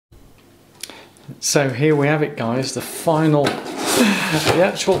So here we have it, guys, the final, the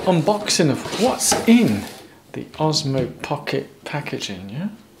actual unboxing of what's in the Osmo Pocket packaging, yeah?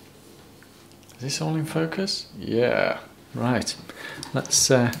 Is this all in focus? Yeah, right.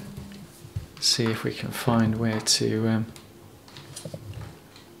 Let's see if we can find where to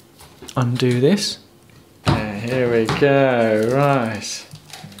undo this. Yeah, here we go, right.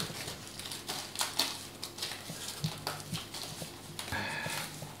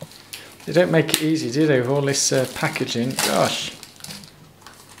 They don't make it easy, do they, with all this packaging? Gosh.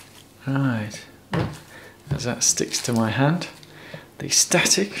 Right. As that sticks to my hand. The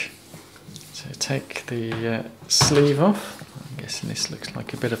static. So take the sleeve off. I'm guessing this looks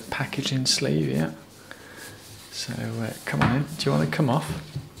like a bit of packaging sleeve, yeah. So come on in. Do you want to come off?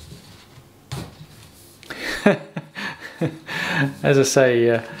 As I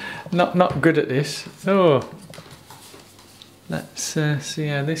say, not good at this. Oh. Let's see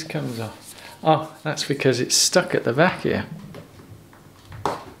how this comes off. Oh, that's because it's stuck at the back here.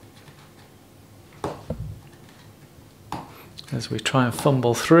 As we try and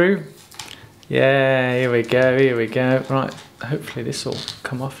fumble through. Yeah, here we go, here we go. Right, hopefully this will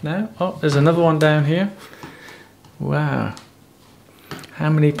come off now. Oh, there's another one down here. Wow. How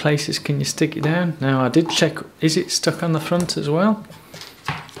many places can you stick it down? Now, I did check, is it stuck on the front as well?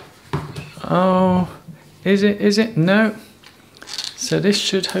 Oh, is it? No. So this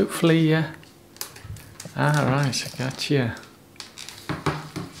should hopefully, right, I got you.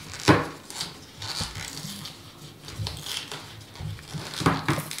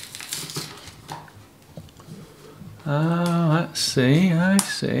 Oh, let's see, I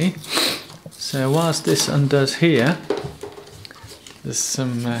see. So whilst this undoes here, there's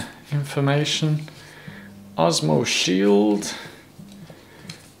some information. Osmo Shield.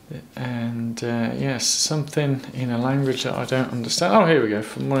 And yes, something in a language that I don't understand. Oh, here we go.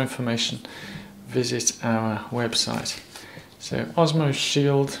 For more information, visit our website. So Osmo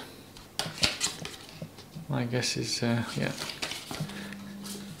Shield, I guess is yeah,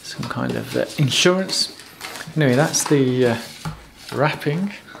 some kind of insurance. Anyway, that's the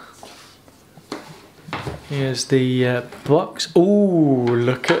wrapping. Here's the box. Ooh,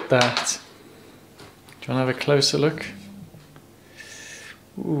 look at that. Do you want to have a closer look?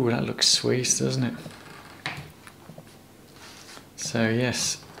 Ooh, that looks sweet, doesn't it? So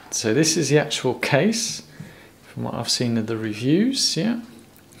yes, so this is the actual case from what I've seen of the reviews, yeah,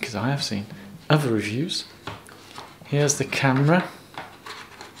 because I have seen other reviews. Here's the camera.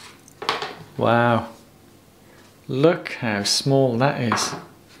 Wow, look how small that is.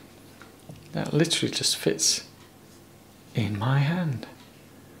 That literally just fits in my hand.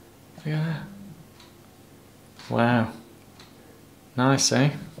 Look at that. Wow. Nice,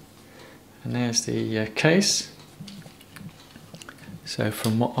 eh? And there's the case. So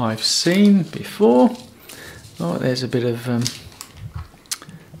from what I've seen before, oh, there's a bit of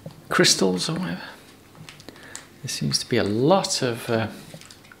crystals or whatever. There seems to be a lot of,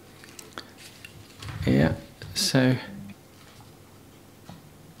 yeah, so,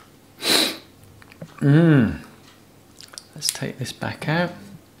 let's take this back out.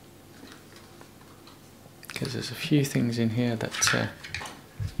 Because there's a few things in here that so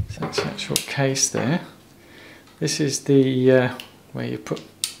that's the actual case there. This is the where you put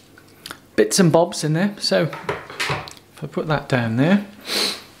bits and bobs in there. So if I put that down there,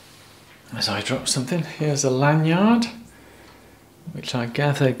 as I drop something, here's a lanyard, which I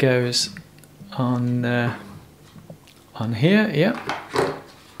gather goes on here. Yep.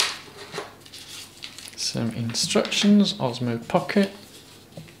 Some instructions, Osmo Pocket.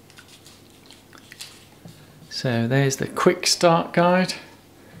 So there's the quick start guide.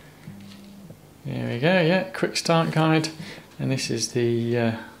 There we go, yeah, quick start guide. And this is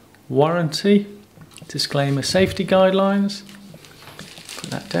the warranty, disclaimer, safety guidelines.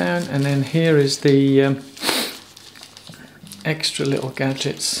 Put that down, and then here is the extra little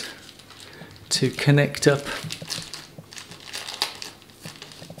gadgets to connect up.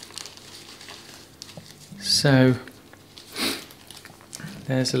 So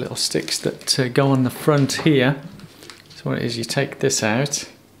there's the little sticks that go on the front here. So what it is, you take this out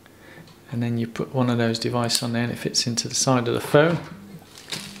and then you put one of those devices on there and it fits into the side of the phone.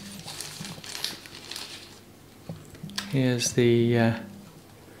 Here's the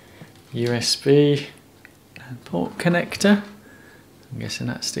USB and port connector. I'm guessing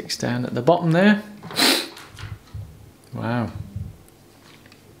that sticks down at the bottom there. Wow.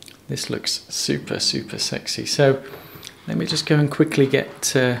 This looks super sexy. So let me just go and quickly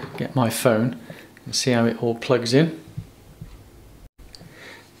get my phone and see how it all plugs in.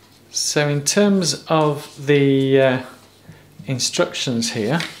 So in terms of the instructions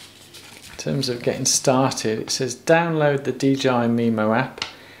here, terms of getting started, it says download the DJI Mimo app,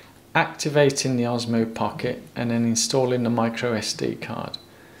 activating the Osmo Pocket, and then installing the micro SD card.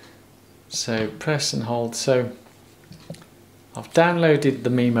 So press and hold. So I've downloaded the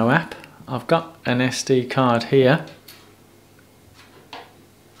Mimo app. I've got an SD card here.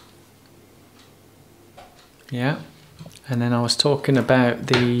 Yeah, and then I was talking about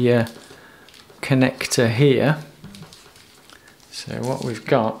the connector here. So what we've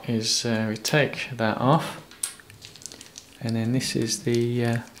got is we take that off, and then this is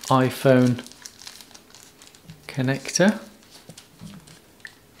the iPhone connector.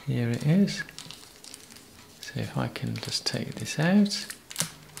 Here it is. So if I can just take this out,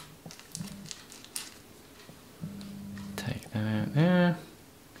 take that out there,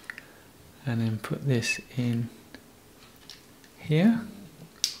 and then put this in here.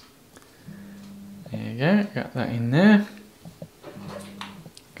 There you go, got that in there.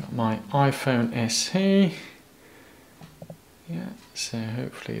 Got my iPhone SE. Yeah, so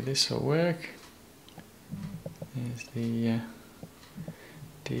hopefully this will work. There's the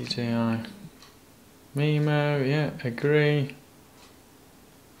DJI Mimo, yeah, agree.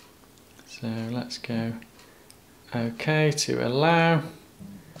 So let's go OK to allow.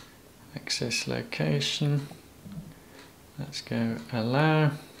 Access location. Let's go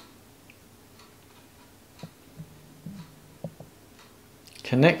allow.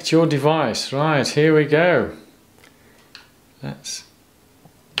 Connect your device. Right, here we go. Let's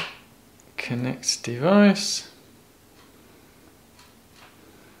connect device.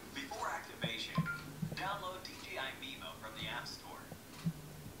 Before activation, download DJI Mimo from the App Store.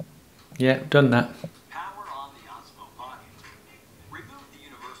 Yeah, done that. Power on the Osmo Pocket. Remove the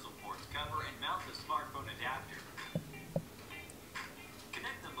universal ports cover and mount the smartphone adapter.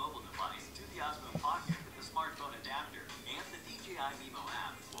 Connect the mobile device to the Osmo Pocket with the smartphone adapter, and the DJI Mimo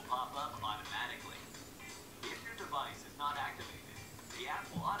app will pop up automatically. If your device is not activated, the app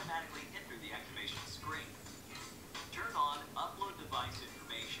will automatically enter the activation screen. Turn on Upload Device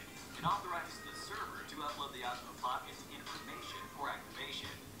Information and authorize the server to upload the Osmo Pocket's information for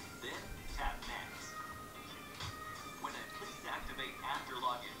activation. Then tap Next. When a Please Activate After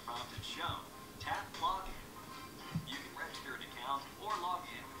Login prompt is shown, tap Login. You can register an account or log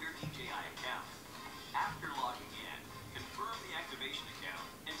in with your DJI account. After logging in, confirm the activation account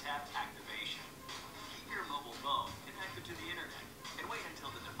and tap Activation. Keep your mobile phone connected to the internet and wait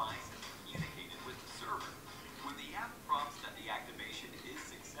until the device has communicated with the server. When the app prompts that the activation is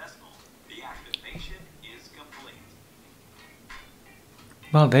successful, the activation is complete.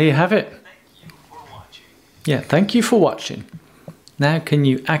 Well, there you have it. Thank you for watching. Yeah, thank you for watching. Now can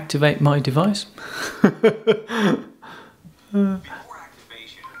you activate my device? Before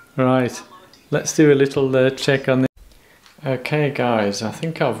activation, Right, let's do a little check on this. Okay guys, I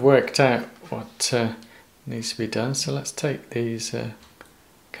think I've worked out what needs to be done, so let's take these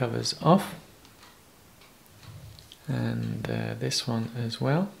covers off, and this one as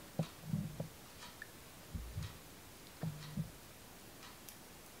well.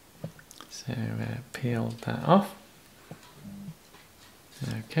 So peel that off.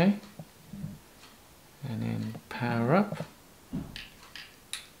 Okay, and then power up.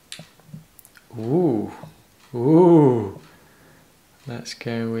 Ooh, ooh. Let's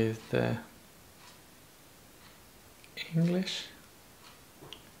go with English.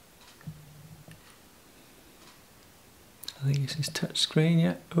 I think this is touch screen,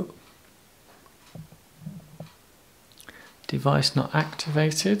 yeah. Oh. Device not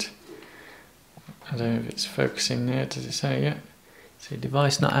activated. I don't know if it's focusing there, does it say yet? See,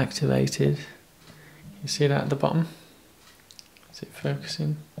 device not activated. You see that at the bottom? Is it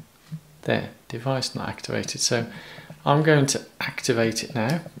focusing? There, device not activated. So I'm going to activate it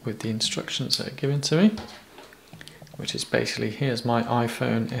now with the instructions that are given to me, which is basically, here's my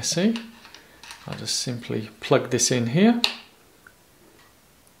iPhone SE. I'll just simply plug this in here.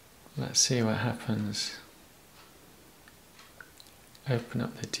 Let's see what happens. Open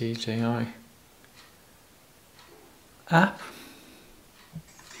up the DJI app.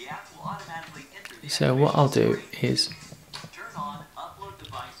 the app will automatically enter the So what I'll do is, turn on Upload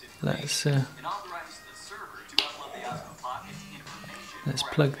Device let's and authorize the server to upload the Osmo Pocket's information. let's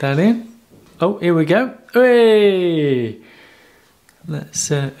plug that in. Oh, here we go. Hey! Let's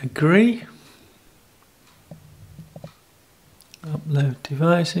agree. Upload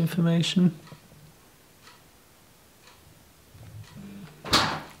device information.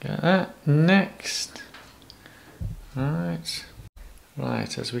 Got that. Next. Right.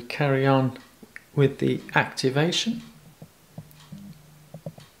 Right, as we carry on with the activation.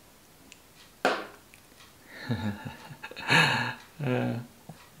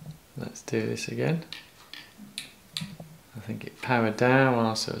 let's do this again. I think it powered down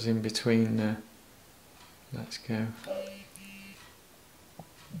whilst I was in between. Let's go.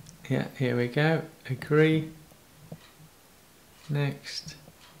 Yeah, here we go. Agree. Next.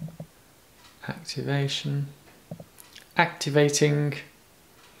 Activation. Activating.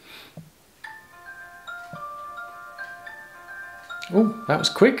 Oh, that was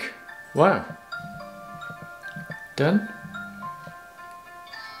quick. Wow. Done.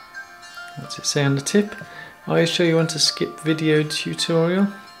 What's it say on the tip? Are you sure you want to skip video tutorial?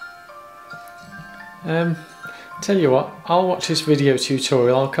 Tell you what, I'll watch this video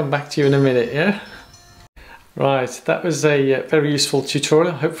tutorial. I'll come back to you in a minute, yeah? Right, that was a very useful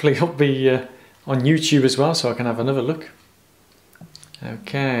tutorial. Hopefully it'll be on YouTube as well, so I can have another look.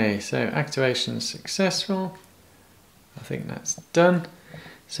 Okay, so activation successful. I think that's done.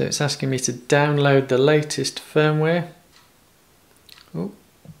 So it's asking me to download the latest firmware. Oh.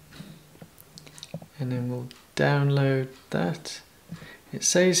 And then we'll download that. It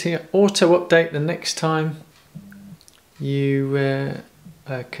says here auto update the next time you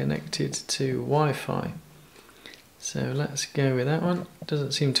are connected to Wi-Fi. So let's go with that one.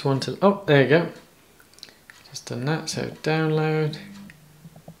 Doesn't seem to want to. Oh, there you go. Just done that. So download.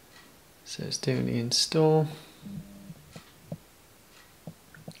 So it's doing the install.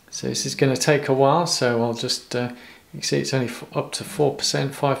 So this is going to take a while. So I'll just. You can see it's only up to 4%,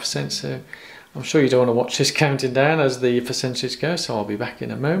 5%. So I'm sure you don't want to watch this counting down as the percentage goes, so I'll be back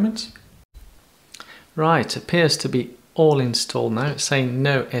in a moment. Right, appears to be all installed now. It's saying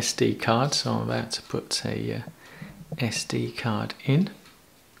no SD card, so I'm about to put a SD card in.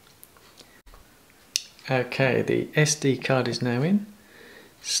 Okay, the SD card is now in.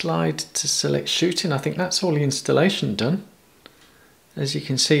 Slide to select shooting. I think that's all the installation done. As you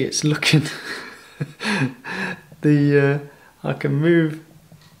can see, it's looking... I can move...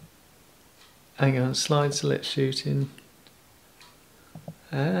 Hang on, slide select shooting.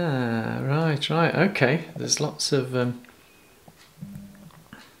 Ah, right, okay. There's lots of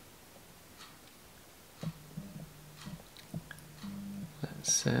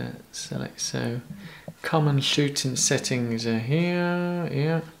let's select. So common shooting settings are here.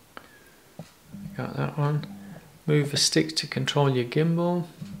 Yeah, got that one. Move a stick to control your gimbal.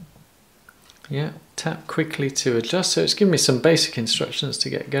 Yeah, tap quickly to adjust. So it's giving me some basic instructions to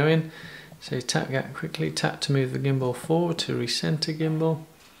get going. So tap that quickly, tap to move the gimbal forward to recenter gimbal.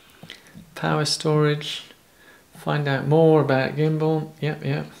 Power storage, find out more about gimbal.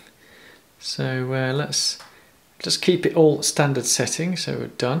 Yep. So let's just keep it all standard settings, so we're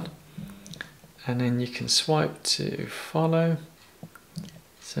done. And then you can swipe to follow.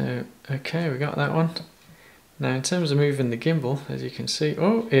 So, okay, we got that one. Now in terms of moving the gimbal, as you can see,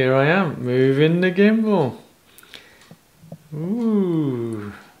 oh, here I am, moving the gimbal.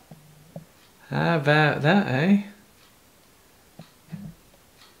 Ooh. How about that, eh?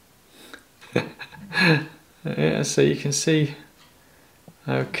 Yeah, so you can see.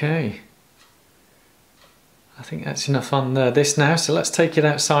 Okay. I think that's enough on this now, so let's take it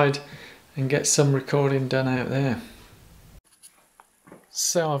outside and get some recording done out there.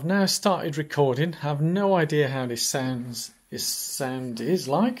 So I've now started recording. I have no idea how this sound is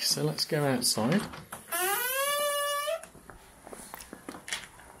like, so let's go outside.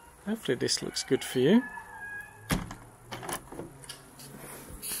 Hopefully this looks good for you.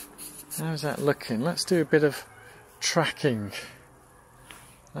 How's that looking? Let's do a bit of tracking.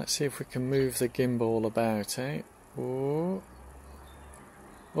 Let's see if we can move the gimbal about, eh? Oh,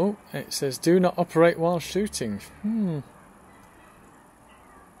 it says do not operate while shooting.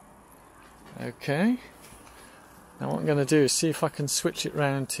 Okay. Now what I'm going to do is see if I can switch it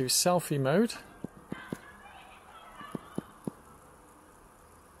round to selfie mode.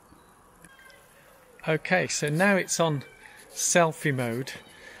 Okay, so now it's on selfie mode.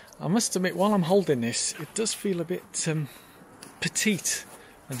 I must admit, while I'm holding this, it does feel a bit petite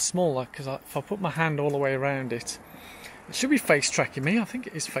and small, because if I put my hand all the way around it, it should be face tracking me. I think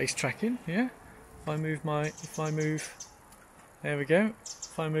it is face tracking, yeah. If I move, there we go.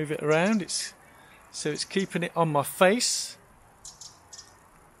 If I move it around, it's keeping it on my face.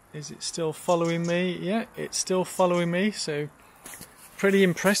 Is it still following me? Yeah, it's still following me, so pretty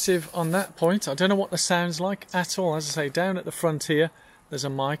impressive on that point. I don't know what the sound's like at all. As I say, down at the front here, there's a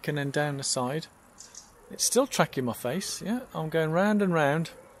mic, and then down the side, it's still tracking my face. Yeah, I'm going round and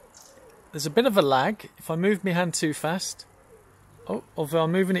round. There's a bit of a lag if I move my hand too fast. Oh, although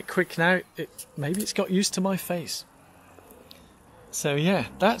I'm moving it quick now, maybe it's got used to my face. So yeah,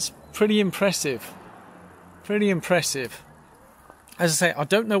 that's pretty impressive. Pretty impressive. As I say, I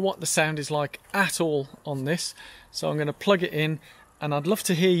don't know what the sound is like at all on this, so I'm going to plug it in and I'd love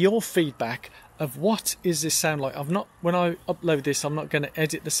to hear your feedback of what is this sound like. When I upload this, I'm not going to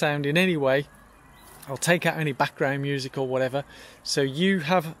edit the sound in any way. I'll take out any background music or whatever. So you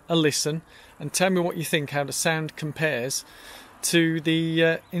have a listen and tell me what you think, how the sound compares to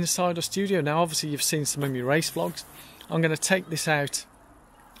the inside of studio. Now obviously you've seen some of my race vlogs. I'm going to take this out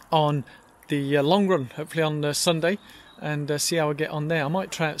on the long run, hopefully on Sunday, and see how I get on there. I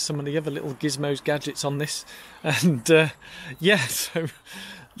might try out some of the other little gizmos, gadgets on this, and yeah, so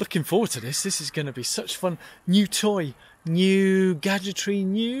looking forward to this. This is going to be such fun. New toy, new gadgetry,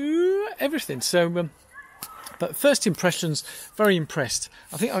 new everything. So but first impressions, very impressed.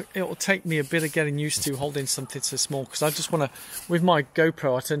 I think it will take me a bit of getting used to holding something so small, because I just want to, with my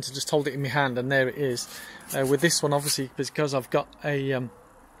GoPro, I tend to just hold it in my hand and there it is. With this one, obviously, because I've got a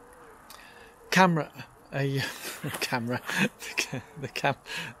camera, the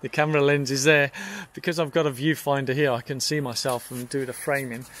camera lens is there. Because I've got a viewfinder here, I can see myself and do the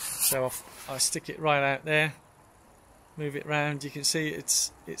framing. So I stick it right out there, move it round. You can see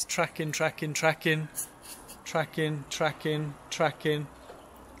it's tracking.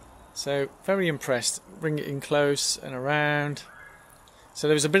 So very impressed. Bring it in close and around. So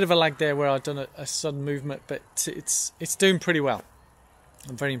there was a bit of a lag there where I'd done a sudden movement, but it's doing pretty well.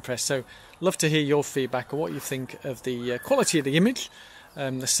 I'm very impressed. So love to hear your feedback or what you think of the quality of the image,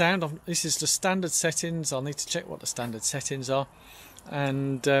 the sound. This is the standard settings. I'll need to check what the standard settings are,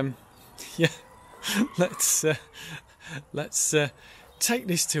 and yeah, let's take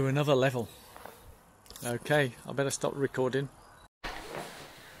this to another level. Okay, I better stop recording.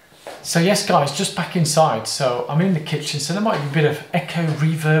 So yes guys, just back inside. So I'm in the kitchen, so there might be a bit of echo,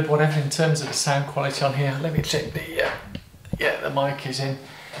 reverb, whatever in terms of the sound quality on here. Let me check the mic is in.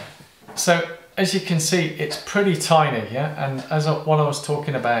 So as you can see, it's pretty tiny, yeah? And what I was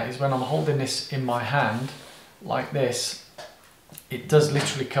talking about is when I'm holding this in my hand, like this, it does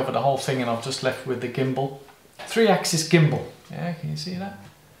literally cover the whole thing, and I've just left with the gimbal. 3-axis gimbal, yeah, can you see that?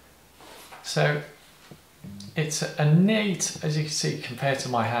 So it's a neat, as you can see, compared to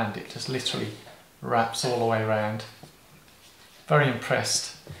my hand, it just literally wraps all the way around. Very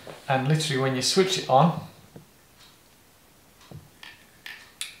impressed. And literally when you switch it on,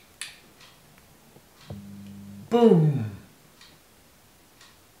 boom!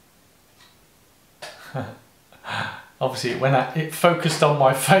 Obviously it focused on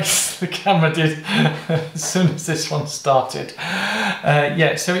my face, the camera did, as soon as this one started.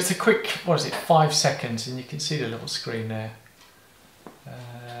 Yeah, so it's a quick, 5 seconds, and you can see the little screen there.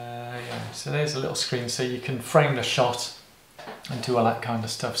 Yeah, so there's a little screen, so you can frame the shot and do all that kind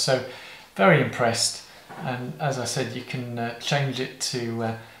of stuff. So very impressed, and as I said, you can change it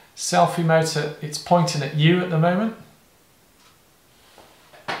to selfie mode, so it's pointing at you at the moment.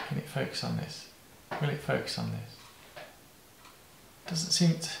 Can it focus on this? Will it focus on this? Doesn't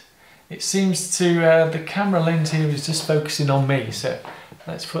seem to. It seems to, the camera lens here is just focusing on me, so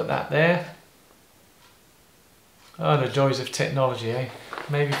let's put that there. Oh, the joys of technology, eh?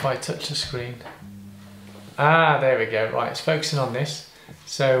 Maybe if I touch the screen. Ah, there we go. Right, it's focusing on this.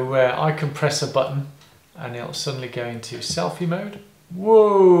 So I can press a button and it'll suddenly go into selfie mode.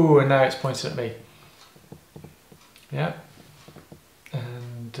 Whoa, and now it's pointing at me. Yeah.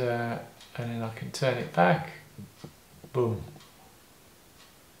 And then I can turn it back. Boom.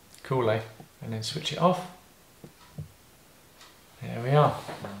 Cool, eh? And then switch it off. There we are.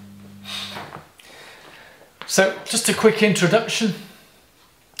 So just a quick introduction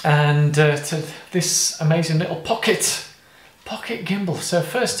and to this amazing little pocket gimbal. So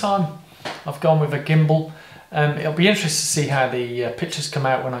first time I've gone with a gimbal. It'll be interesting to see how the pictures come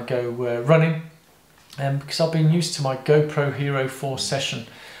out when I go running, because I've been used to my GoPro Hero 4 session,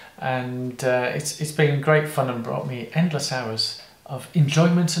 and it's been great fun and brought me endless hours of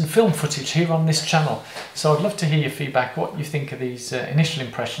enjoyment and film footage here on this channel. So I'd love to hear your feedback, what you think of these initial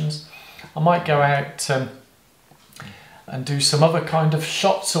impressions. I might go out and do some other kind of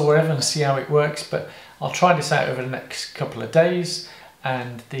shots or whatever and see how it works, but I'll try this out over the next couple of days,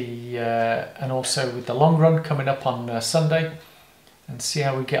 and also with the long run coming up on Sunday, and see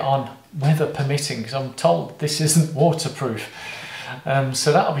how we get on, weather permitting, because I'm told this isn't waterproof.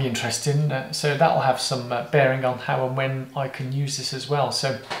 So that'll be interesting. So that'll have some bearing on how and when I can use this as well.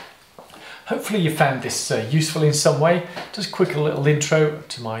 So hopefully you found this useful in some way. Just quick little intro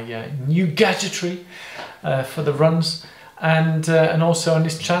to my new gadgetry for the runs, and also on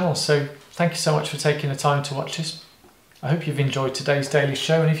this channel. So thank you so much for taking the time to watch this. I hope you've enjoyed today's daily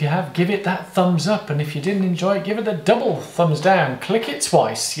show, and if you have, give it that thumbs up, and if you didn't enjoy it, give it a double thumbs down. Click it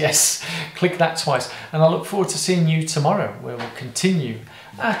twice, yes, click that twice, and I look forward to seeing you tomorrow, where we'll continue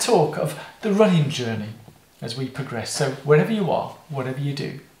our talk of the running journey. as we progress. So wherever you are, whatever you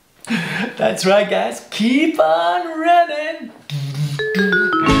do, that's right guys, keep on running.